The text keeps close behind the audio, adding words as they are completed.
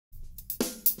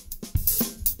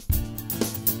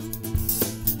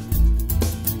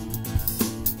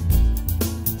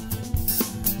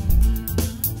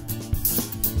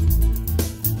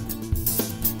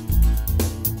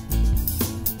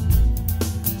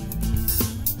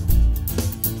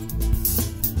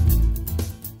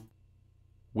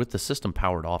With the system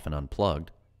powered off and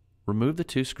unplugged, remove the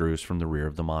two screws from the rear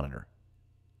of the monitor.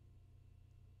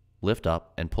 Lift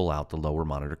up and pull out the lower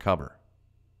monitor cover.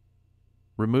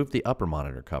 Remove the upper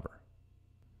monitor cover.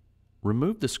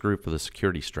 Remove the screw for the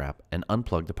security strap and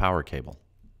unplug the power cable.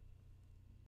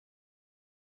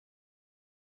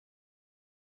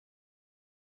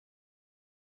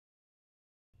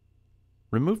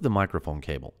 Remove the microphone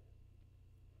cable.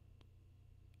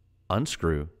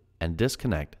 Unscrew and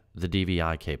disconnect the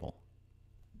DVI cable.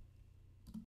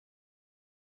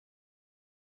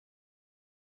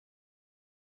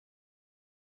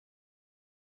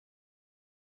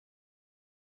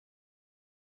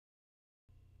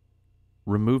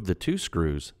 Remove the two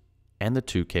screws and the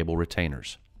two cable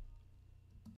retainers.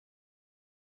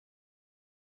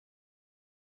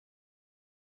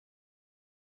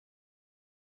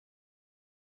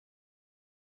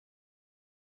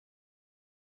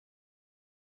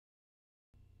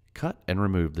 Cut and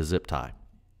remove the zip tie.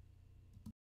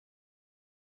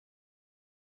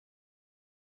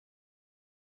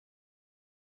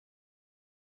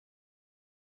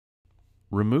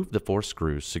 Remove the 4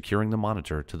 screws securing the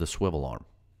monitor to the swivel arm.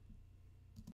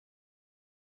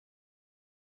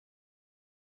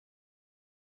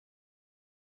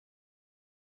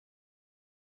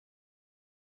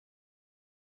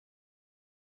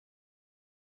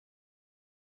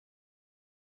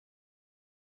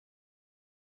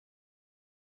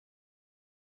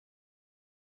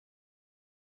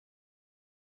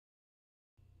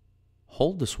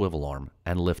 Hold the swivel arm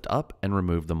and lift up and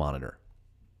remove the monitor.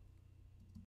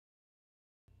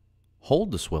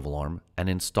 Hold the swivel arm and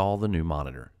install the new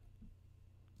monitor.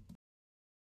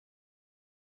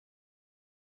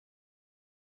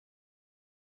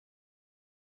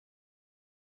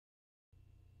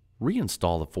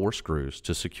 Reinstall the 4 screws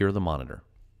to secure the monitor.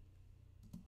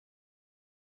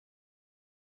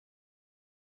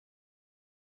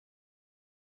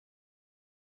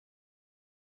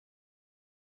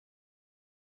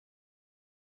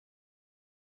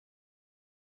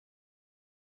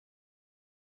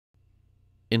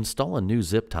 Install a new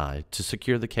zip tie to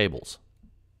secure the cables.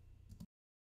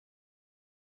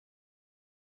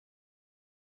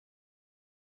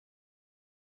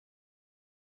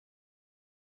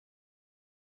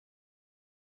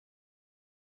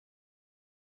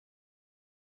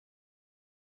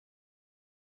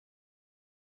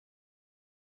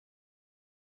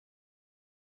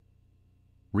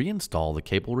 Reinstall the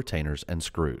cable retainers and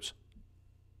screws.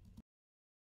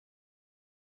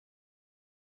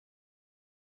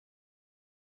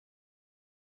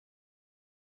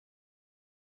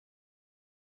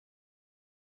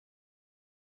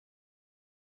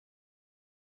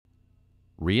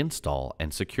 Reinstall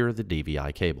and secure the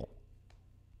DVI cable.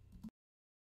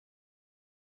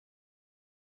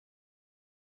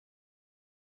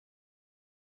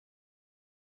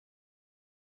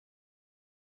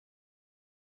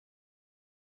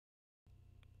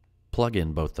 Plug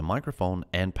in both the microphone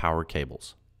and power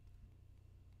cables.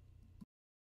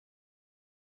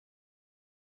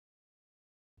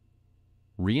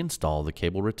 Reinstall the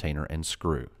cable retainer and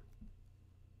screw.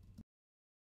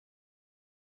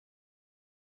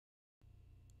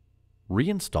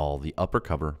 Reinstall the upper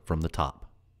cover from the top.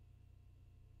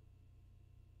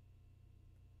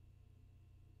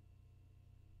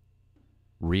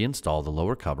 Reinstall the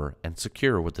lower cover and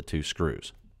secure with the 2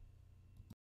 screws.